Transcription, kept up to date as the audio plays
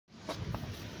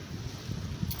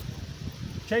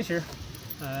Chase here.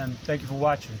 Thank you for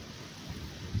watching.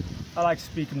 I like to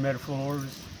speak in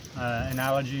metaphors,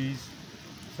 analogies.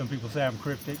 Some people say I'm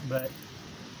cryptic, but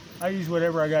I use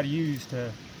whatever I got to use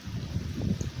to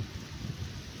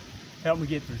help me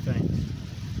get through things.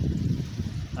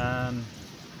 And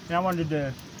I wanted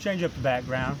to change up the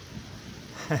background,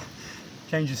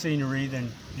 change the scenery than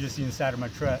just the inside of my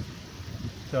truck.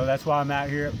 So that's why I'm out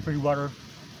here at Prettywater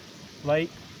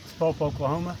Lake, Spoke,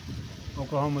 Oklahoma.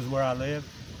 Oklahoma is where I live.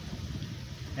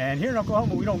 And here in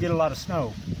Oklahoma, we don't get a lot of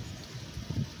snow.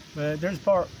 But there's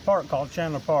a park called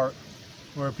Chandler Park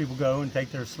where people go and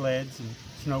take their sleds and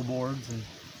snowboards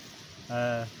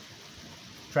and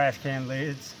trash can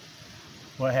lids,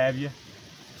 what have you,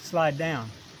 slide down.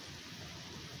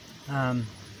 And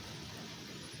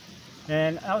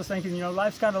I was thinking, you know,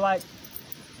 life's kind of like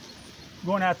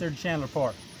going out there to Chandler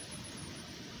Park.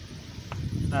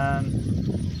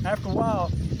 After a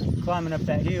while, climbing up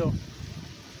that hill,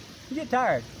 you get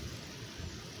tired,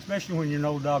 especially when you're an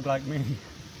old dog like me.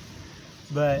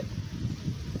 But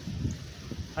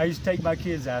I used to take my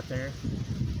kids out there,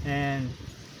 and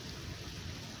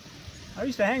I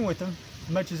used to hang with them as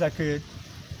much as I could.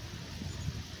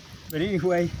 But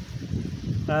anyway,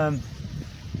 when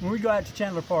we go out to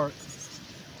Chandler Park,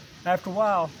 after a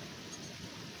while,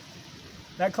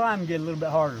 that climb get a little bit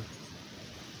harder.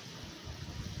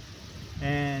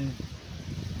 And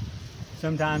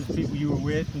sometimes people you were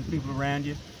with and people around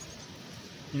you,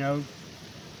 you know,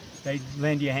 they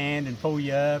lend you a hand and pull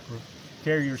you up or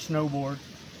carry your snowboard.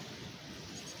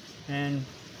 And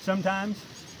sometimes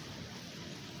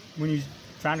when you're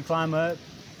trying to climb up,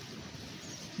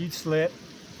 you'd slip,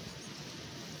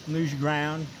 lose your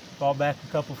ground, fall back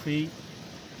a couple feet.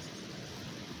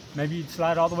 Maybe you'd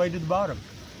slide all the way to the bottom,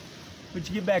 but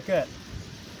you get back up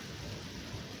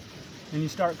and you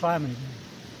start climbing again.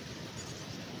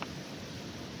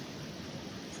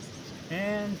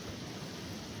 And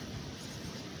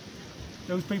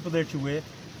those people that you're with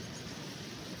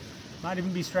might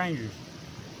even be strangers.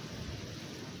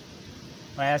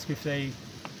 I ask if they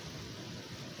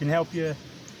can help you,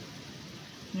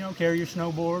 you know, carry your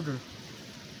snowboard or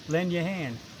lend you a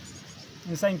hand.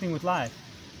 And the same thing with life.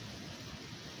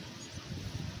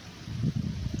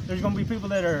 There's going to be people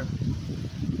that are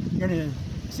going to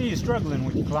see you struggling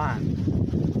when you climb.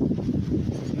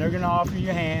 And they're going to offer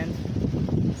you a hand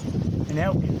and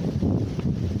help you.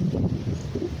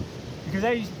 Because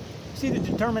they see the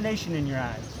determination in your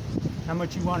eyes, how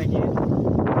much you want to get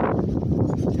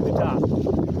to the top.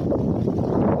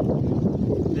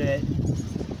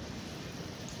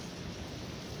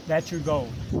 That's your goal.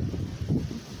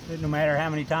 That no matter how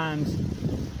many times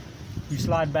you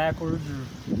slide backwards or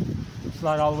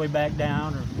slide all the way back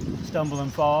down or stumble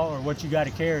and fall or what you got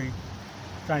to carry,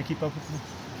 trying to keep up with the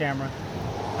camera,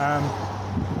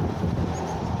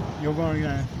 you're going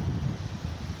to,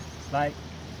 like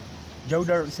Joe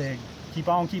Dirt said, keep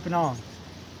on keeping on.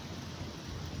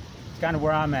 It's kind of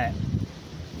where I'm at.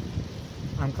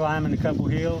 I'm climbing a couple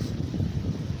hills.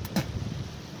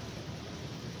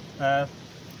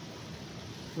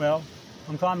 Well,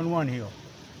 I'm climbing one hill,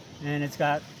 and it's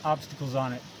got obstacles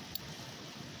on it.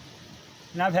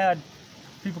 And I've had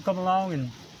people come along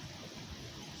and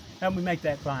help me make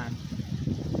that climb.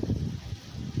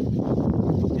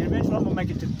 And eventually I'm gonna make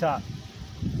it to the top.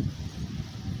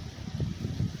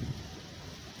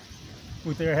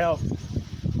 With their help,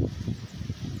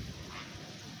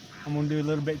 I'm gonna do a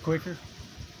little bit quicker,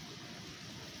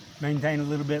 maintain a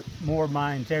little bit more of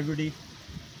my integrity,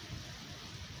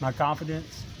 my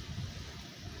confidence,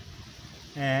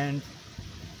 and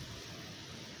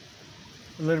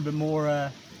a little bit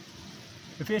more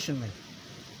efficiently.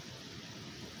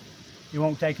 It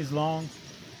won't take as long,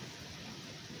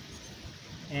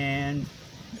 and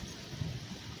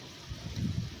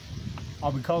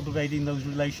I'll be cultivating those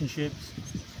relationships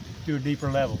to a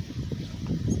deeper level.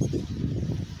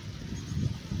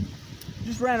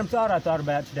 Just a random thought I thought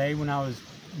about today when I was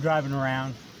driving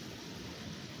around,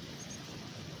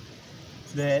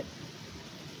 that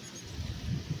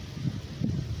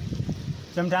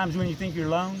sometimes when you think you're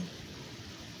alone,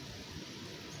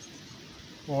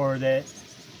 or that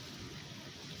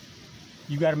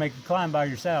you got to make a climb by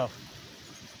yourself,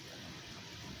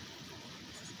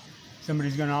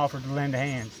 somebody's going to offer to lend a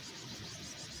hand.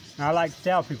 And I like to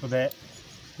tell people that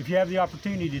if you have the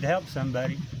opportunity to help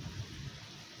somebody,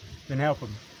 then help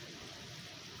them.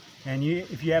 And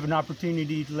if you have an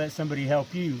opportunity to let somebody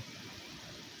help you,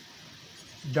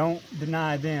 don't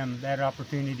deny them that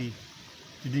opportunity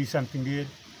to do something good,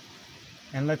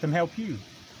 and let them help you.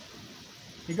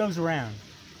 It goes around.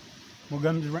 What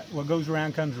goes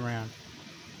around comes around.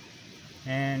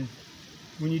 And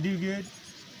when you do good,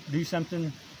 do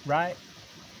something right,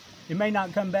 it may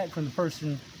not come back from the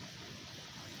person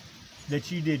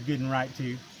that you did good and right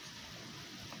to,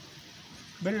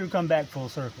 but it'll come back full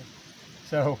circle.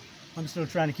 So I'm still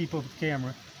trying to keep up with the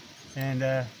camera and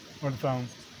or the phone.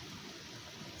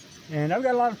 And I've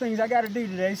got a lot of things I got to do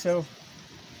today, so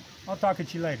I'll talk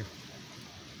at you later.